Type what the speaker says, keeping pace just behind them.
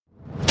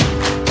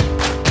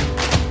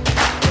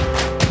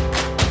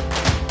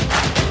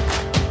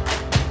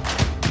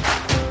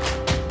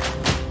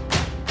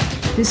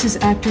This is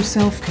Actor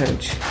Self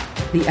Coach,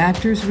 the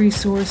actor's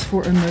resource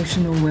for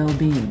emotional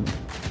well-being.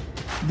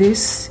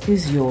 This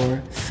is your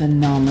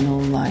phenomenal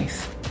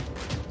life.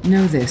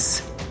 Know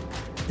this,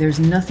 there's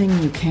nothing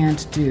you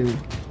can't do.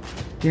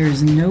 There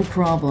is no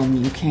problem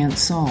you can't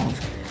solve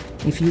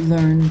if you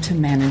learn to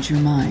manage your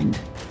mind.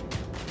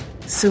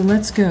 So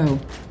let's go.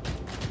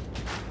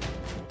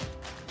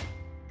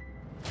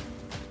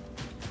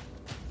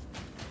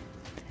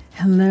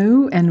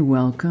 Hello and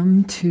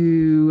welcome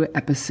to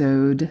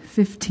episode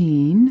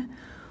 15,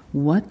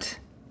 What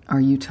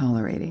Are You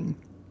Tolerating?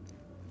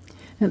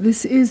 Now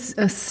this is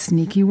a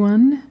sneaky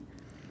one,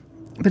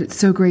 but it's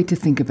so great to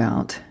think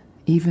about,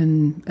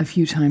 even a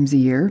few times a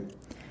year.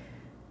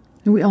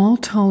 We all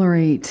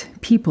tolerate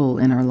people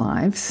in our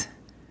lives,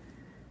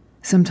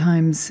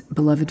 sometimes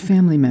beloved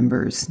family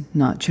members,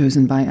 not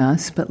chosen by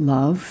us, but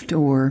loved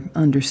or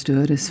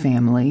understood as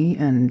family,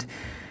 and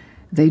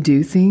they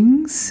do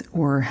things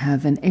or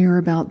have an air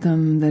about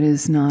them that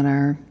is not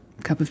our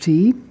cup of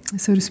tea,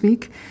 so to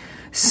speak.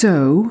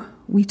 So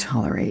we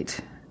tolerate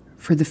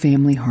for the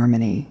family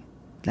harmony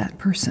that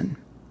person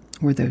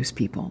or those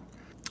people.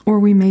 Or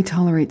we may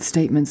tolerate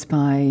statements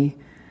by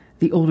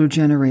the older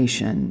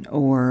generation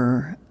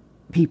or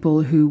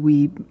people who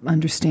we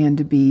understand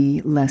to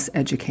be less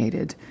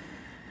educated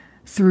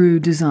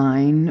through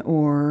design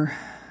or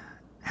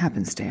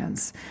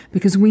happenstance,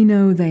 because we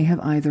know they have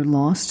either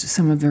lost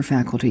some of their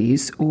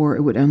faculties, or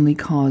it would only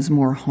cause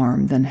more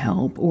harm than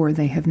help, or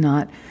they have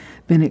not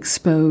been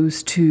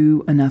exposed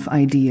to enough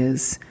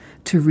ideas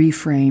to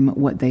reframe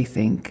what they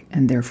think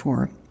and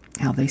therefore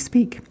how they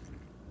speak.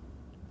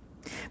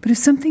 But if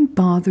something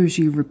bothers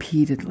you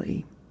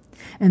repeatedly,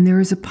 and there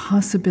is a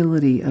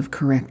possibility of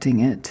correcting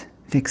it,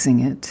 fixing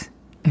it,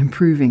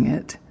 improving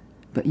it,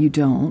 but you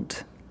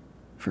don't,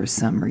 for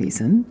some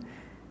reason,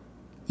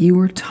 you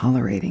are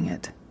tolerating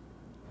it.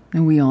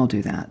 And we all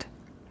do that.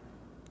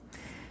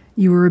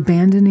 You are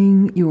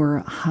abandoning your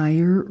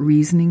higher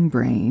reasoning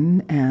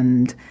brain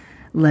and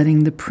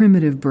letting the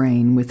primitive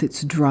brain, with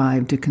its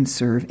drive to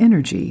conserve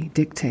energy,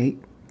 dictate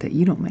that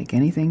you don't make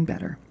anything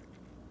better.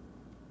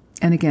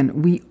 And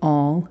again, we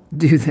all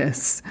do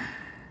this.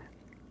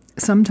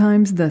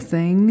 Sometimes the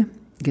thing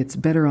gets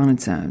better on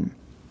its own.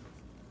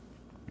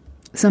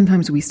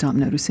 Sometimes we stop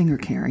noticing or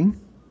caring.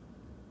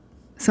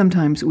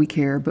 Sometimes we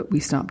care, but we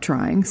stop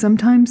trying.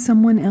 Sometimes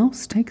someone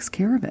else takes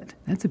care of it.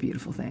 That's a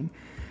beautiful thing.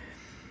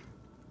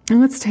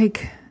 And let's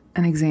take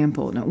an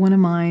example. Now, one of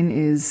mine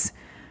is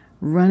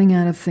running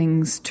out of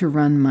things to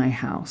run my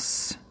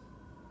house.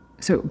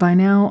 So by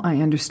now, I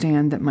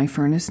understand that my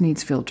furnace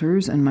needs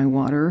filters and my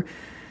water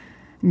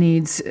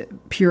needs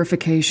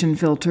purification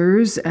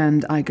filters,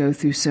 and I go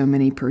through so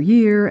many per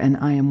year, and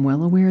I am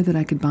well aware that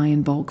I could buy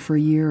in bulk for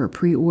a year or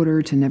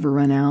pre-order to never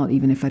run out.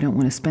 Even if I don't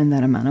want to spend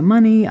that amount of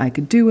money, I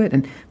could do it.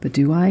 But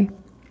do I?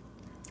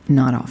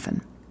 Not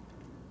often.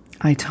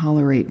 I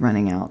tolerate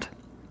running out.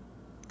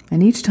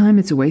 And each time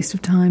it's a waste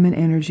of time and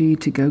energy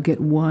to go get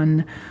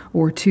one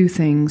or two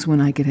things when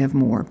I could have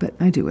more. But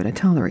I do it. I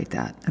tolerate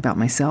that about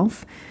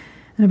myself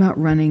and about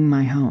running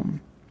my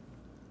home.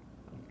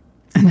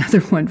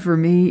 Another one for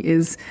me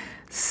is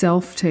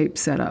self-tape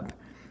setup.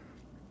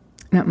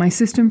 Now, my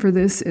system for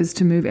this is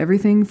to move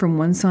everything from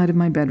one side of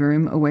my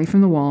bedroom away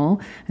from the wall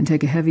and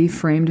take a heavy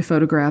framed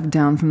photograph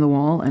down from the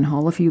wall and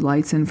haul a few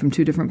lights in from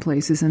two different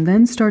places and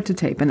then start to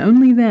tape. And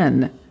only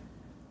then.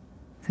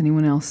 Does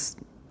anyone else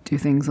do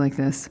things like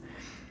this?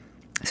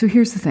 So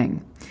here's the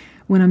thing.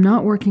 When I'm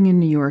not working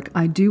in New York,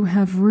 I do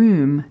have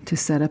room to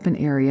set up an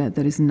area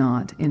that is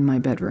not in my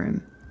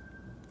bedroom.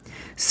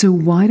 So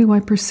why do I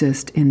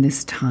persist in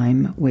this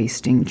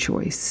time-wasting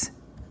choice?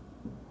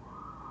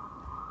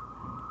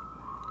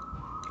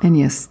 And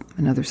yes,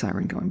 another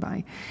siren going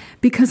by.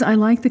 Because I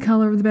like the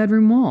color of the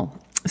bedroom wall.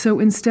 So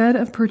instead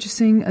of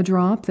purchasing a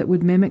drop that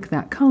would mimic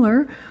that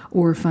color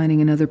or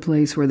finding another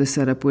place where the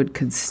setup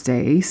could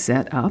stay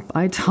set up,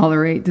 I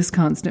tolerate this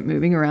constant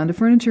moving around of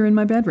furniture in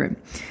my bedroom.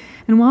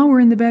 And while we're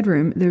in the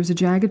bedroom, there's a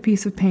jagged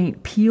piece of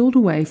paint peeled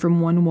away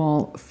from one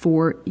wall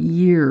for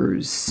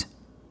years.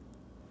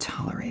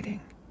 Tolerating.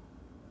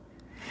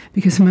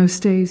 Because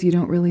most days you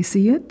don't really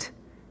see it.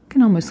 It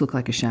can almost look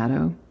like a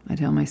shadow, I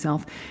tell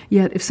myself.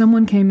 Yet if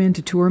someone came in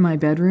to tour my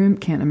bedroom,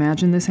 can't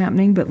imagine this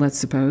happening, but let's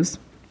suppose,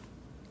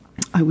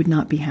 I would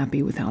not be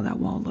happy with how that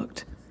wall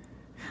looked.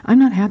 I'm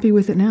not happy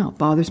with it now. It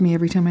bothers me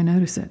every time I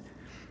notice it.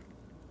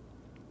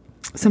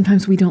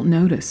 Sometimes we don't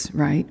notice,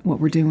 right, what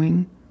we're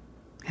doing,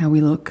 how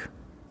we look,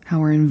 how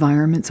our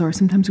environments are.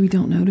 Sometimes we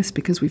don't notice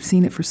because we've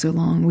seen it for so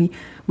long.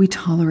 We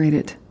tolerate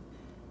it.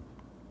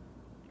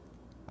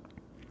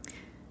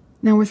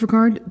 Now, with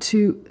regard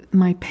to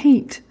my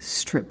paint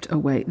stripped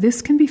away,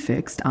 this can be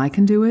fixed. I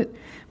can do it.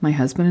 My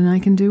husband and I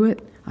can do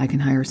it. I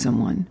can hire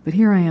someone. But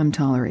here I am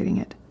tolerating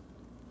it.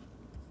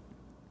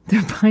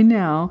 By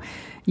now,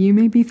 you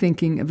may be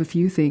thinking of a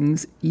few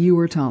things you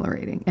are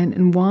tolerating.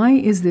 And why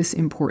is this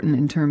important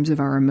in terms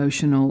of our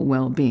emotional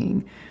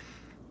well-being?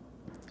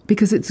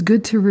 Because it's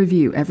good to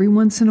review. Every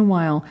once in a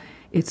while,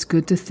 it's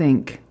good to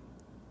think,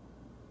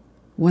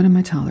 what am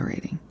I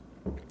tolerating?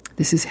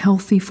 This is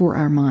healthy for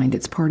our mind.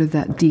 It's part of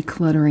that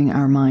decluttering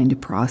our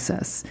mind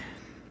process.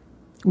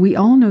 We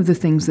all know the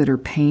things that are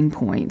pain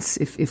points.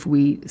 If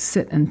we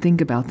sit and think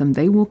about them,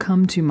 they will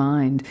come to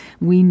mind.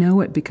 We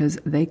know it because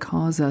they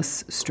cause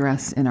us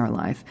stress in our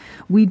life.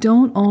 We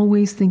don't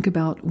always think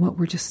about what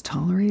we're just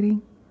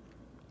tolerating.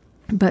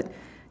 But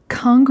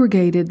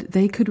congregated,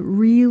 they could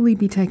really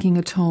be taking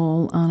a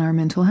toll on our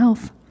mental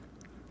health.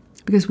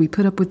 Because we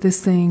put up with this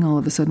thing, all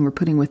of a sudden we're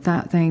putting with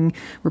that thing.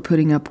 We're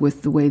putting up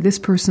with the way this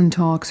person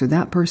talks or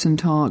that person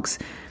talks.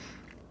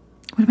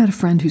 What about a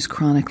friend who's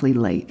chronically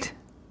late?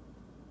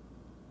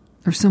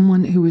 Or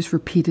someone who is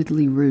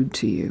repeatedly rude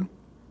to you?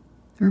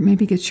 Or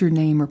maybe gets your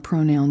name or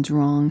pronouns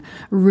wrong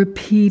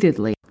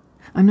repeatedly.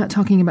 I'm not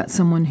talking about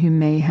someone who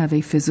may have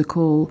a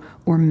physical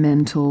or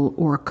mental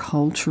or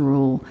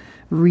cultural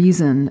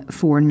reason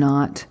for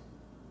not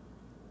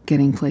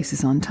getting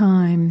places on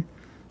time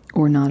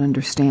or not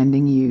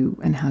understanding you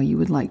and how you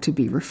would like to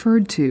be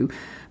referred to.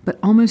 But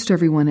almost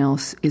everyone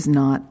else is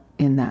not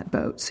in that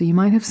boat. So you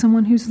might have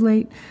someone who's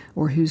late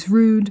or who's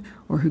rude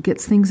or who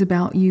gets things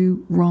about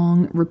you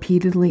wrong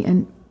repeatedly.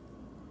 And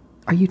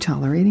are you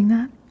tolerating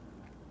that?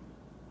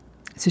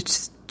 Is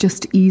it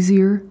just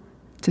easier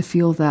to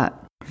feel that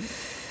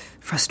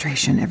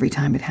frustration every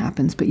time it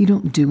happens, but you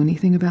don't do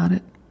anything about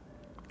it?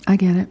 I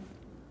get it.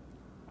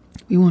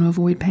 We want to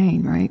avoid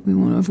pain, right? We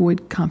want to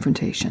avoid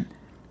confrontation.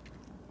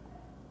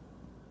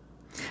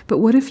 But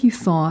what if you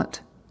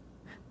thought,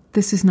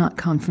 this is not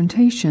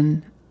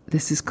confrontation,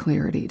 this is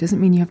clarity? It doesn't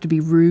mean you have to be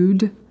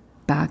rude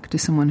back to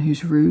someone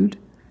who's rude.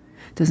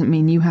 It doesn't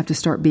mean you have to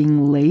start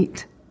being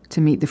late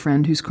to meet the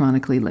friend who's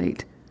chronically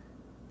late.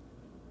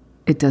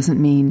 It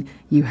doesn't mean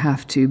you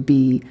have to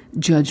be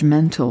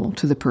judgmental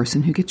to the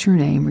person who gets your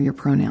name or your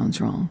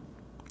pronouns wrong.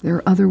 There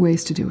are other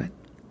ways to do it.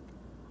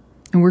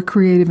 And we're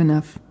creative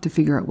enough to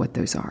figure out what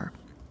those are.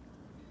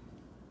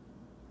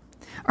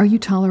 Are you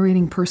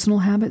tolerating personal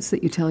habits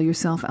that you tell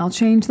yourself, I'll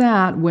change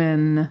that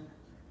when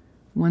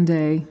one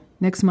day,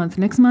 next month,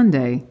 next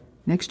Monday,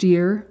 next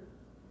year,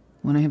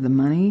 when I have the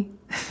money?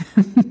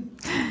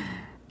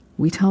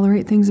 We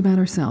tolerate things about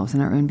ourselves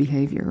and our own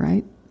behavior,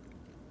 right?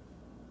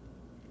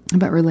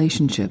 About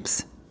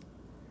relationships.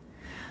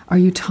 Are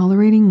you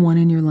tolerating one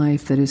in your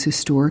life that is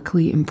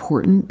historically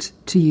important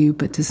to you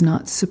but does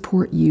not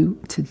support you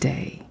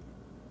today?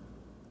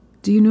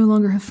 Do you no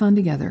longer have fun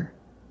together?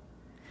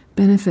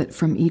 Benefit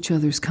from each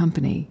other's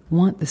company?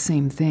 Want the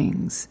same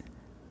things?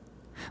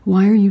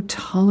 Why are you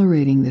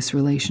tolerating this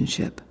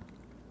relationship?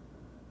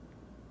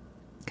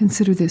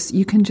 Consider this.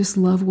 You can just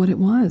love what it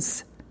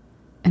was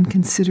and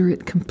consider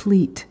it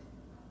complete.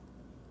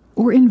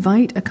 Or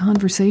invite a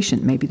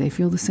conversation. Maybe they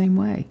feel the same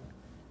way.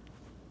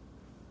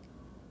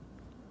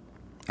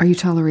 Are you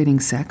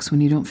tolerating sex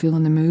when you don't feel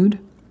in the mood?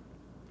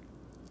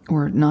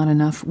 Or not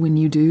enough when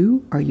you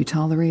do? Are you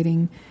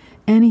tolerating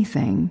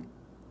anything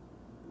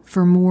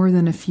for more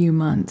than a few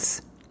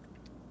months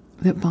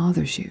that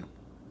bothers you,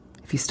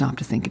 if you stop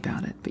to think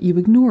about it? But you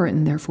ignore it,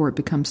 and therefore it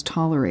becomes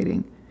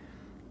tolerating.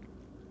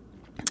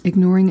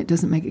 Ignoring it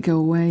doesn't make it go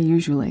away,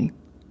 usually.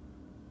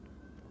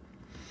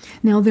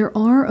 Now, there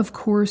are, of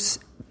course,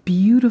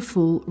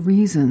 beautiful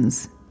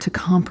reasons to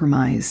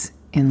compromise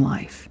in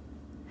life.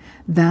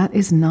 That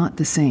is not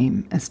the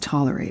same as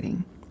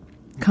tolerating.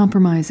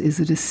 Compromise is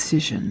a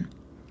decision.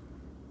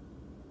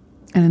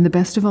 And in the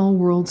best of all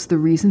worlds, the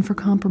reason for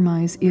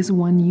compromise is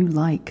one you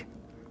like.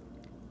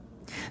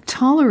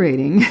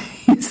 Tolerating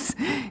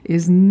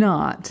is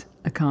not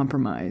a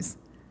compromise.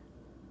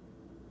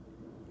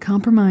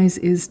 Compromise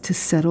is to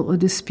settle a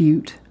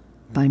dispute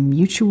by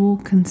mutual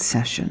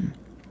concession.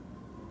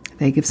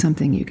 They give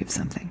something, you give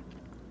something.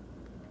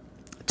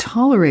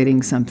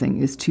 Tolerating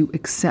something is to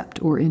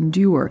accept or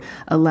endure,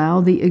 allow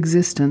the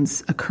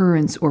existence,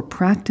 occurrence, or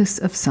practice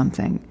of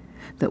something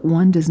that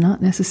one does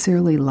not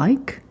necessarily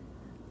like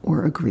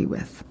or agree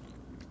with.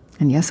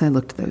 And yes, I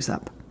looked those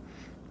up.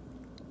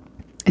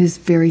 It is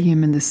very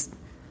human, this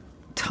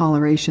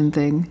toleration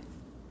thing,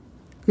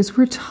 because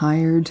we're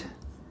tired.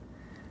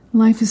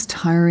 Life is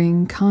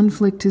tiring.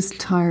 Conflict is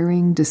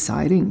tiring.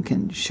 Deciding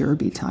can sure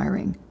be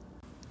tiring.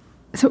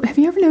 So have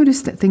you ever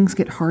noticed that things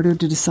get harder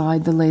to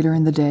decide the later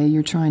in the day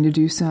you're trying to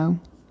do so?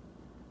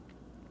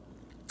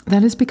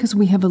 That is because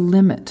we have a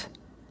limit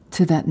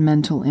to that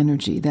mental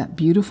energy, that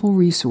beautiful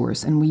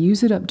resource, and we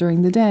use it up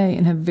during the day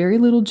and have very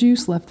little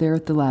juice left there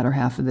at the latter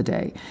half of the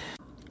day.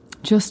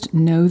 Just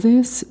know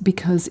this,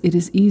 because it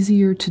is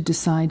easier to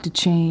decide to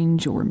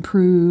change or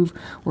improve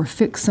or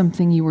fix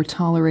something you were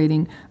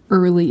tolerating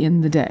early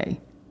in the day.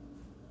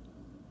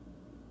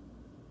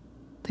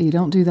 So you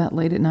don't do that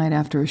late at night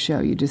after a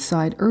show. You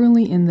decide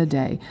early in the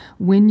day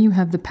when you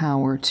have the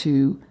power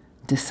to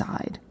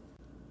decide.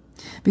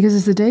 Because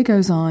as the day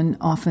goes on,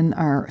 often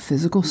our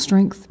physical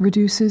strength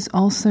reduces,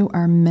 also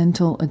our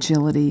mental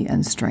agility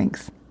and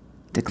strength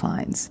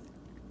declines.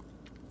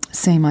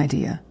 Same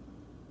idea.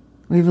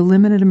 We have a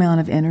limited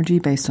amount of energy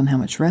based on how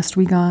much rest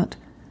we got,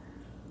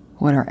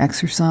 what our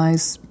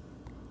exercise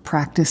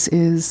practice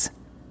is,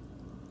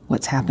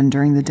 what's happened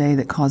during the day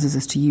that causes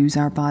us to use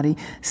our body.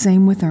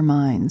 Same with our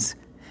minds.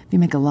 you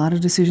make a lot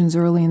of decisions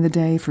early in the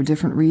day for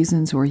different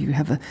reasons, or you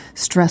have a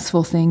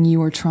stressful thing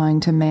you are trying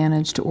to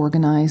manage, to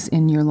organize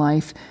in your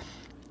life,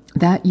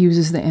 that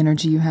uses the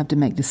energy you have to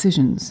make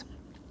decisions.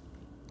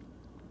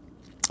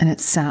 And it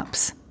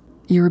saps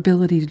your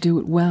ability to do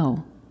it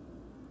well.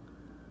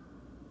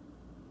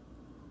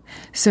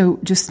 So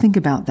just think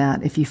about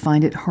that if you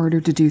find it harder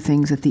to do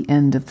things at the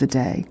end of the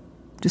day.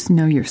 Just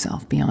know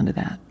yourself beyond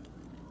that.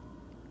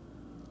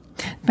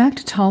 Back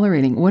to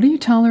tolerating. What are you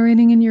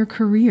tolerating in your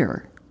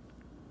career?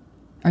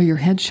 Are your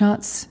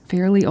headshots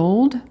fairly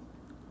old?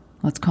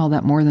 Let's call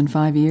that more than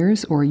 5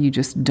 years, or you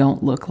just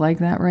don't look like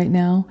that right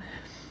now.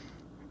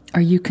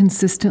 Are you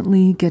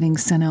consistently getting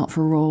sent out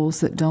for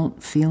roles that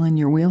don't feel in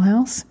your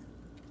wheelhouse?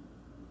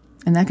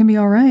 And that can be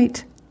all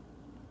right.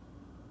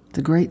 It's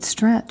a great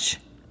stretch.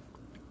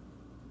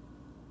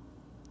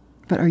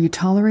 But are you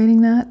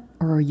tolerating that,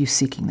 or are you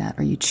seeking that?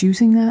 Are you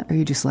choosing that, or are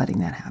you just letting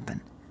that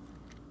happen?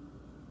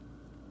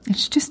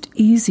 It's just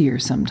easier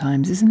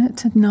sometimes, isn't it,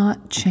 to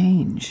not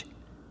change,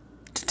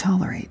 to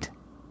tolerate.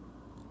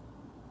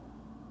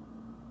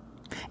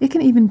 It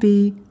can even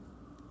be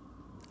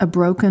a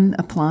broken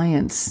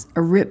appliance,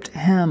 a ripped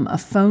hem, a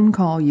phone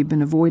call you've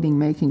been avoiding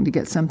making to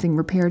get something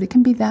repaired. It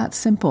can be that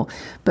simple.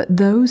 But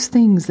those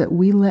things that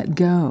we let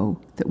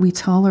go, that we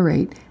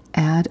tolerate,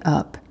 add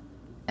up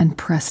and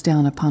press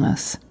down upon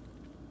us.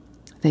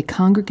 They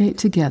congregate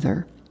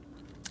together,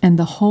 and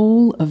the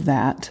whole of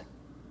that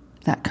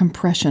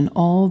compression,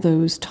 all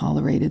those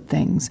tolerated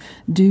things,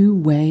 do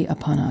weigh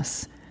upon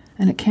us,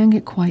 and it can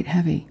get quite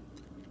heavy.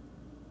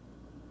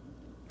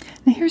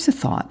 Now here's a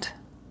thought.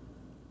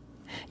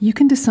 You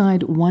can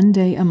decide one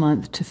day a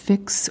month to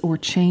fix or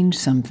change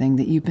something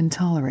that you've been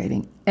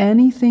tolerating.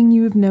 Anything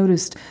you have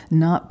noticed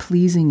not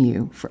pleasing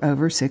you for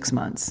over 6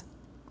 months.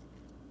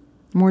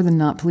 More than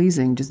not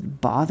pleasing,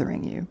 just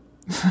bothering you,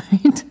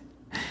 right?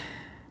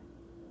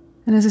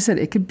 And as I said,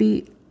 it could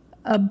be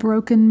a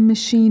broken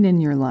machine in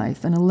your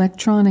life, an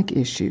electronic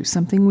issue,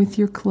 something with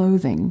your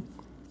clothing,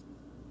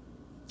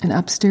 an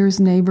upstairs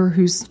neighbor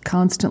who's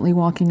constantly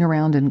walking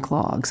around in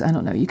clogs. I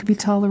don't know. You could be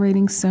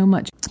tolerating so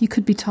much. You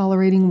could be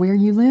tolerating where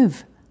you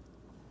live,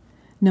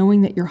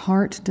 knowing that your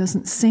heart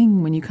doesn't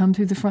sing when you come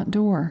through the front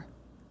door.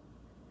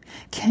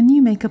 Can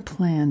you make a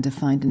plan to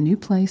find a new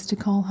place to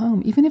call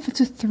home? Even if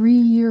it's a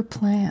 3-year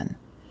plan,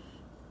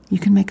 you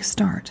can make a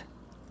start.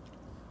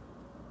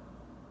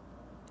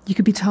 You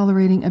could be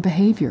tolerating a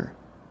behavior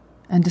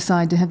and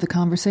decide to have the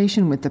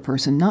conversation with the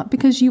person, not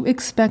because you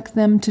expect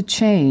them to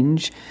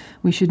change.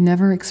 We should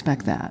never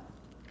expect that.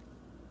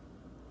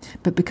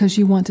 But because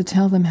you want to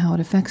tell them how it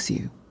affects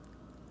you.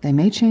 They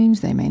may change,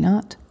 they may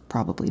not,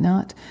 probably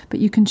not, but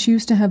you can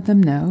choose to have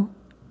them know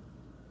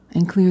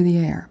and clear the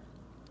air.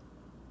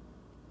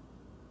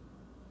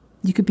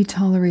 You could be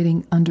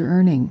tolerating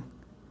under-earning.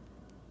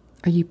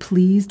 Are you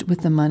pleased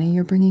with the money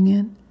you're bringing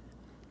in?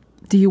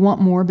 Do you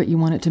want more, but you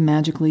want it to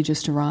magically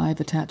just arrive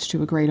attached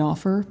to a great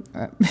offer?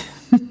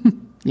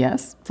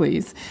 Yes,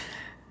 please.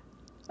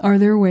 Are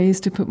there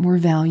ways to put more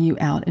value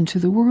out into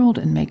the world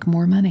and make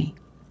more money,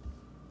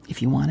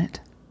 if you want it?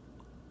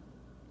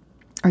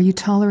 Are you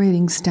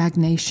tolerating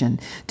stagnation?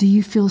 Do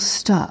you feel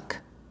stuck,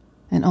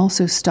 and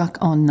also stuck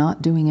on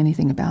not doing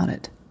anything about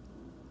it?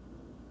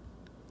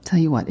 Tell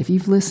you what, if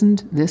you've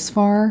listened this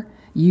far,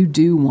 you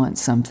do want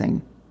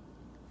something.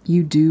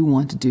 You do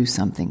want to do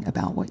something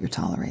about what you're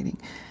tolerating.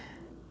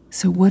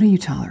 So what are you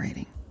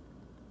tolerating?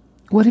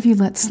 What have you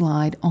let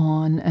slide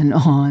on and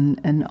on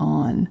and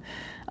on?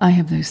 I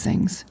have those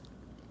things.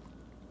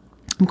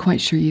 I'm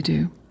quite sure you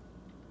do.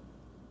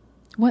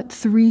 What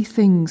 3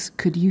 things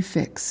could you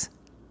fix?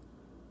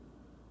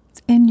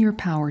 It's in your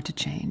power to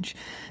change.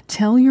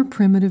 Tell your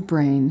primitive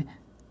brain,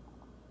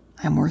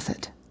 I'm worth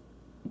it.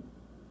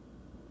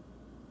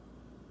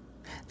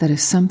 That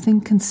if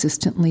something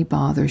consistently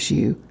bothers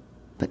you,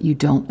 but you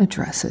don't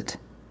address it,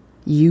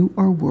 you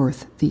are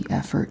worth the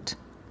effort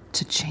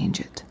to change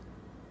it.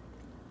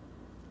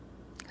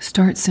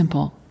 Start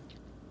simple.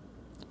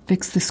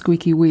 Fix the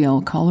squeaky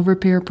wheel, call a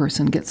repair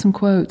person, get some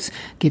quotes,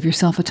 give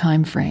yourself a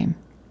time frame.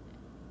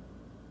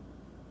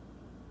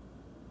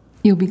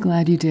 You'll be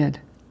glad you did.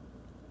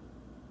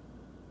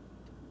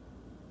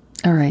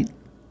 All right.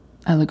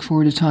 I look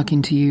forward to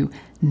talking to you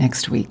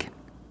next week.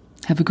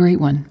 Have a great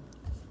one.